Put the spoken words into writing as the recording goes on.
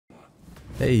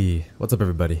Hey, what's up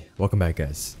everybody? Welcome back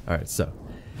guys. Alright, so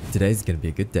today's gonna be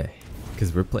a good day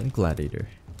because we're playing Gladiator.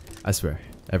 I swear,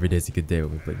 every day's a good day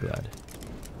when we play Glad.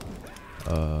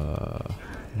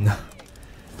 No.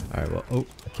 Alright, well, oh,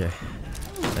 okay.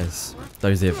 Nice. Thought he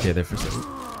was AFK there for a second.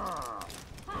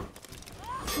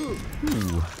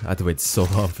 Ooh, I had to wait so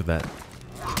long for that.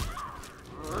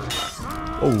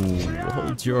 Oh,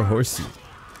 hold your horsey.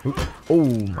 Ooh. Oh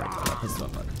my god, that's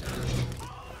not fun.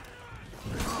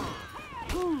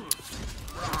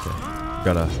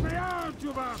 Gotta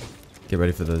get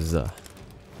ready for those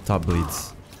top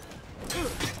bleeds.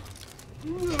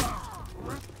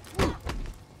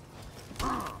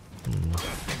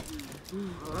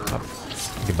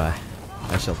 Goodbye.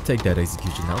 I shall take that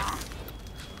execution health.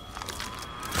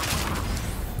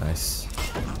 Nice.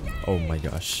 Oh my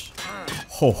gosh.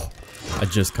 Oh, I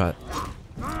just caught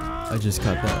that.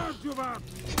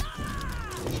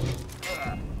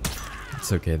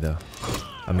 It's okay though.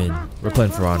 I mean, we're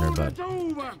playing for honor, but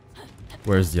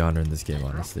where's the honor in this game,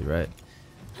 honestly, right?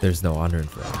 There's no honor in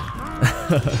for honor.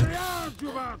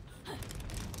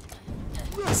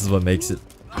 This is what makes it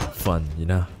fun, you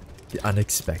know? The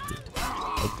unexpected.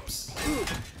 Oops.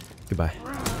 Goodbye.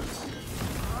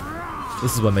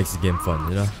 This is what makes the game fun,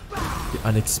 you know? The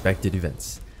unexpected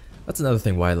events. That's another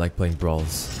thing why I like playing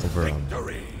brawls over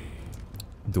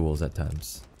duels at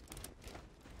times.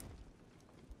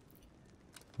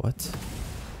 What?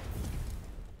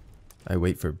 I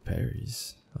wait for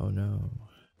parries. Oh no.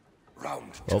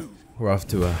 Well, we're off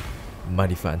to a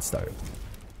mighty fine start.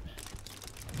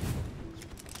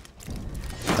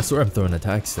 I swear I'm throwing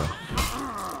attacks though.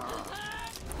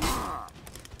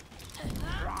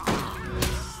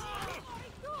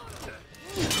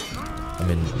 I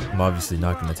mean, I'm obviously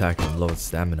not gonna attack on low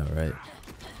stamina, right?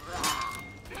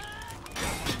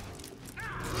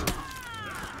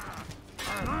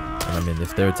 And I mean,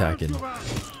 if they're attacking,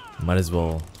 might as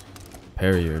well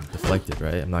parry or deflect it,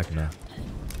 right? I'm not gonna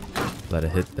let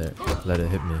it hit there, let it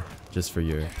hit me just for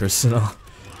your personal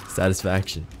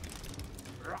satisfaction.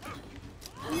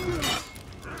 Like,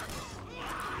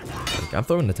 I'm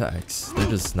throwing attacks,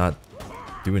 they're just not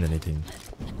doing anything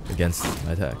against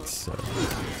my attacks, so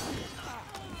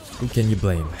who can you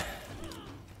blame?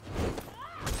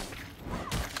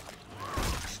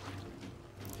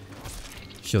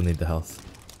 She'll need the health.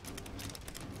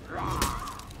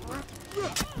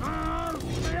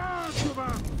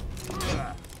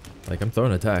 Like, I'm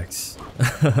throwing attacks.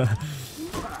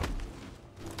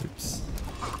 Oops.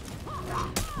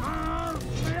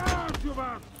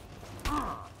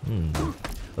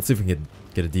 Let's see if we can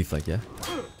get a deflect, yeah?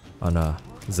 On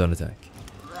zone attack.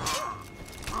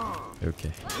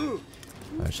 Okay.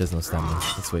 Alright, she has no stamina.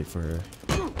 Let's wait for her.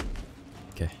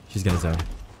 Okay, she's gonna zone.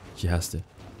 She has to.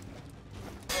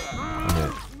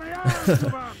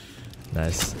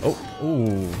 Nice. Oh,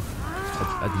 ooh.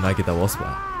 I did not get that wall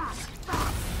splat.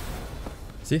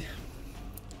 See?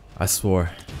 I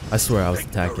swore I was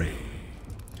attacking.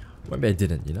 Maybe I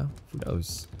didn't, you know? Who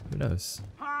knows? Who knows?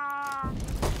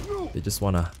 They just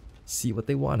wanna see what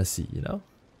they wanna see, you know?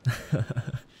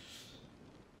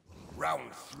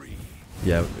 Round 3.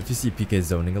 Yeah, if you see PK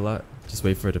zoning a lot, just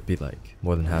wait for it to be like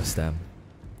more than half stam.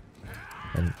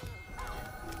 And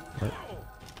what?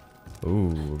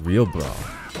 Ooh, real brawl.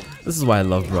 This is why I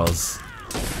love brawls.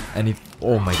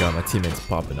 Oh my god, my teammate's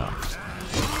popping off.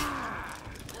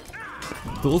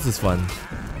 Duels is fun.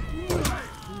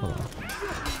 Hold on.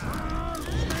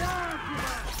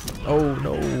 Oh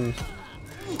no.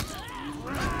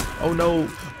 Oh no.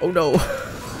 Oh no.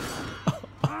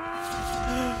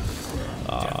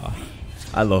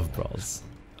 I love brawls.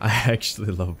 I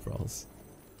actually love brawls.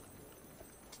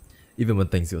 Even when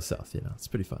things go south, you know, it's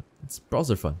pretty fun. Brawls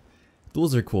are fun.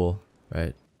 Duels are cool,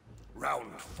 right?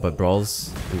 Round 4. But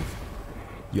brawls, oof,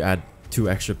 you add 2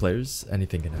 extra players,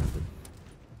 anything can happen.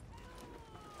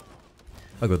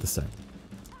 I'll go this time.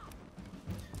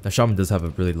 Now Shaman does have a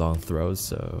really long throw,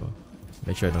 so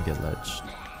make sure I don't get ledged.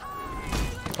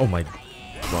 Oh my,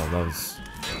 wow, that was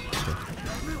okay.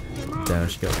 Down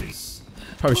she goes.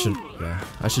 Probably should, yeah,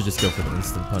 I should just go for the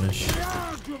instant punish.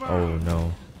 Oh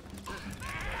no.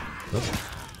 Nope.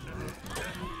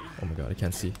 Oh my god, I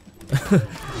can't see.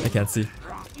 I can't see.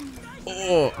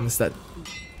 Oh, I missed that.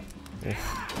 Oh.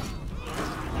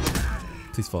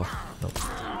 Please fall. Nope.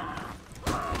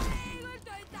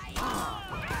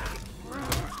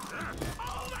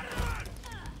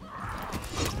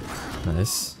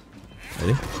 Nice.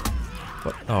 Ready?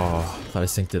 What? Oh, thought I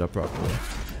synced it up properly.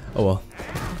 Oh well.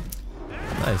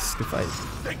 Nice, good fight.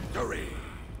 Victory.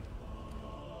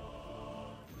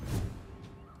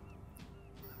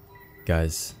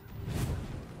 Guys,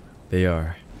 they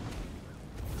are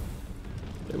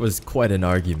It was quite an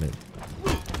argument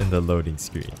in the loading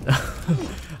screen.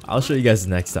 I'll show you guys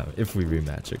next time if we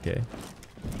rematch, okay?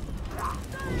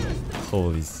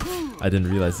 Holy, I didn't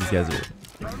realize these guys are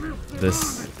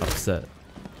this upset.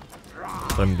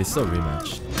 But I mean, they still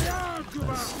rematched.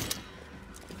 Nice.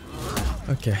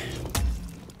 Okay.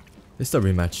 They still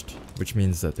rematched, which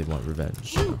means that they want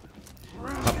revenge. Oh,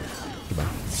 goodbye.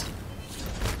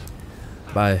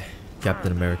 Bye,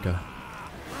 Captain America.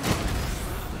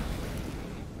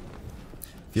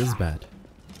 Feels bad.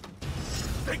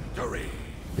 Victory.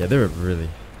 Yeah, they were really.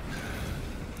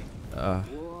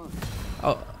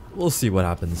 We'll see what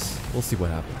happens. We'll see what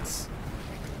happens.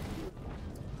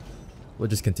 We'll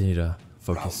just continue to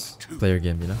focus, play your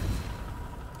game, you know.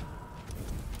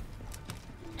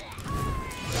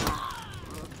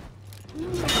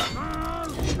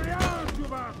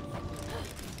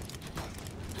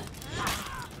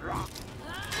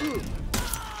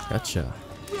 Gotcha.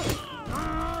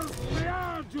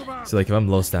 So like if I'm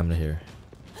low stamina here,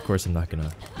 of course I'm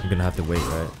gonna have to wait,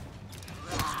 right?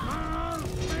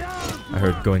 I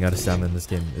heard going out of stamina in this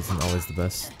game isn't always the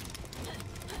best.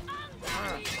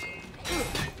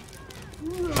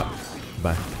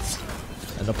 Bye.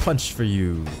 And a punch for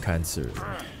you, kind sir.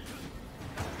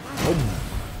 Oh.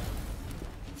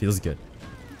 Feels good.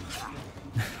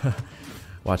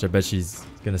 Watch, I bet she's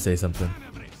gonna say something.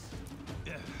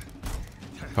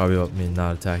 Probably about me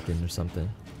not attacking or something.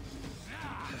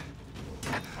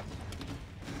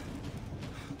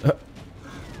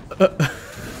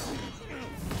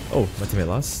 Oh, my teammate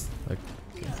lost? Okay.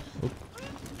 Oh.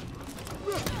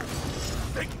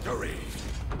 Victory.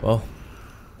 Well.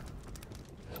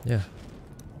 Yeah.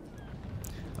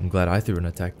 I'm glad I threw an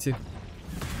attack too.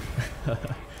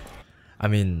 I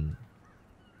mean,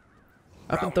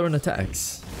 I've been throwing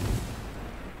attacks.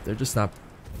 They're just not.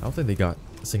 I don't think they got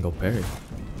a single parry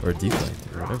or a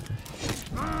deflect or whatever.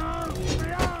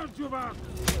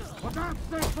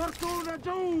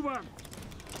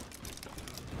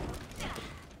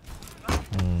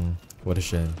 What a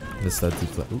shame. Missed that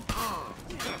deflect.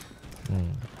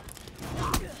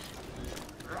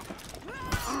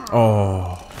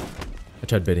 Oh, I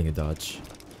tried baiting a dodge.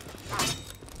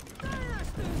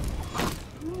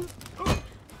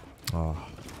 Oh.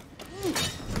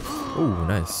 Oh,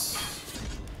 nice.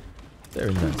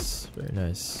 Very nice. Very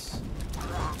nice.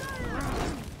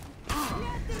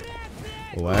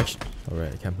 Oh,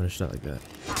 alright, I can't punish that like that.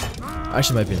 I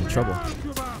actually might be in trouble.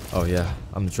 Oh yeah,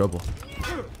 I'm in trouble.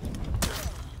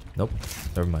 Nope,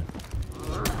 never mind.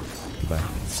 Goodbye.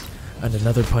 And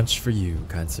another punch for you,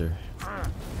 Cancer.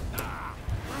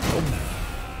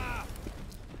 Oh.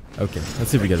 Okay,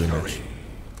 let's see if we get a rematch.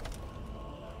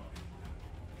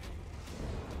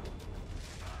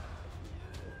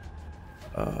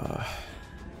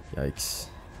 Yikes.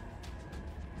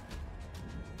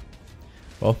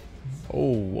 Well,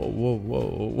 oh, whoa, whoa,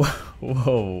 whoa,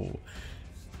 whoa.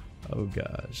 Oh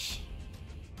gosh.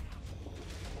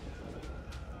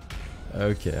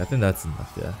 Okay, I think that's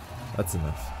enough, yeah. That's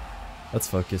enough. Let's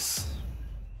focus.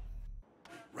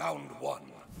 Round one.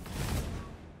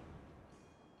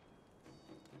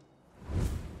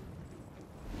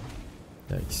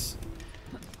 Yikes.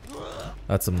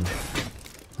 That's some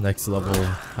next level.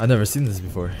 I've never seen this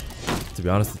before, to be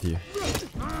honest with you.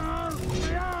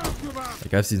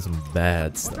 Like, I've seen some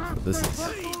bad stuff, but this is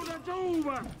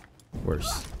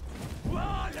worse.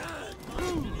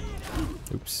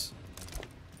 Oops.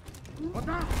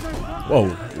 Whoa.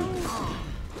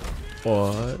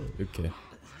 What? Okay.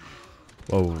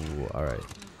 Whoa, alright.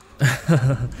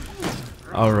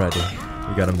 Alrighty,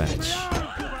 we got a match.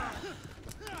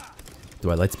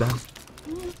 Do I light spam?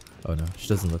 Oh no, she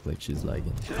doesn't look like she's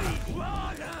lagging.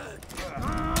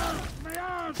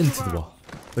 Into the wall.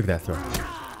 Look at that throw.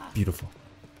 Beautiful.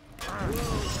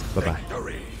 Bye-bye.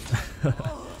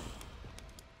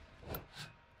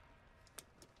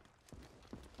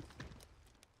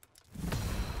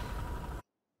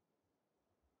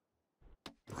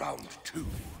 Round two.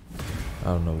 I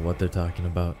don't know what they're talking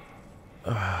about.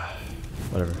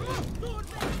 Whatever.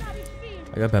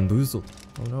 I got bamboozled.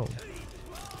 Oh no.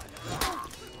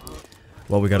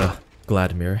 Well, we got a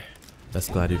Gladiator.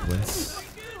 Best Gladiator wins.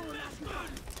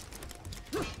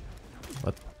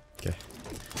 What? Okay.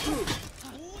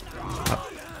 Up.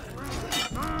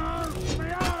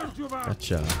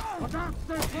 Gotcha.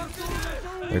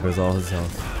 There goes all his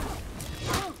health.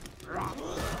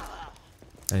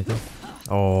 Anything?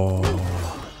 Oh.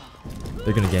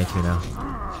 They're gonna gank me now.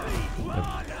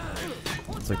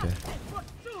 Yep. It's okay.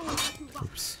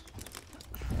 Oops.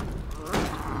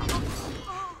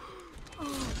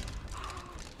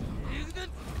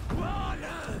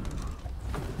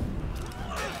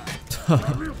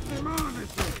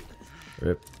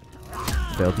 Rip.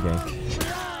 Failed to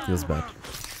gank. Feels bad.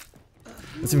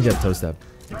 Let's even get a toe stab.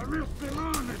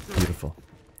 Beautiful.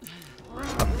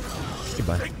 Up.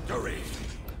 Goodbye.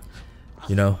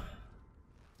 You know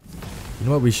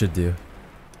what we should do?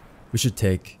 We should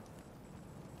take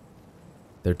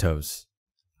their toes.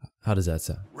 How does that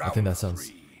sound? I think that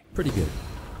sounds pretty good.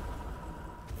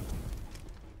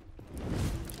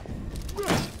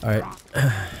 Alright.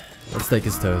 Let's take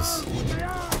his toes.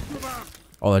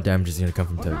 All our damage is gonna come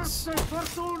from toes.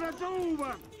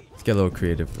 Let's get a little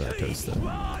creative with our toes though.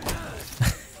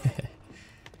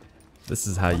 This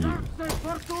is how you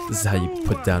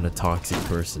put down a toxic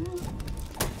person.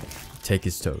 Take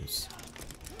his toes.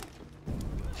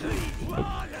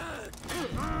 Oh.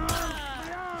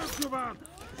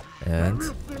 And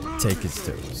take his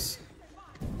toes.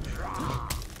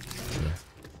 Yeah.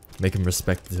 Make him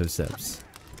respect the toe steps.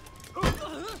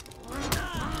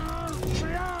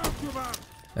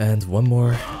 And one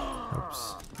more.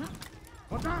 Oops.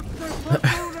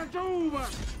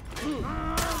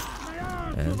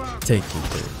 And take the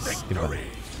toes. Goodbye.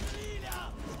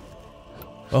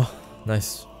 Oh,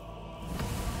 nice.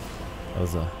 That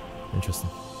was interesting.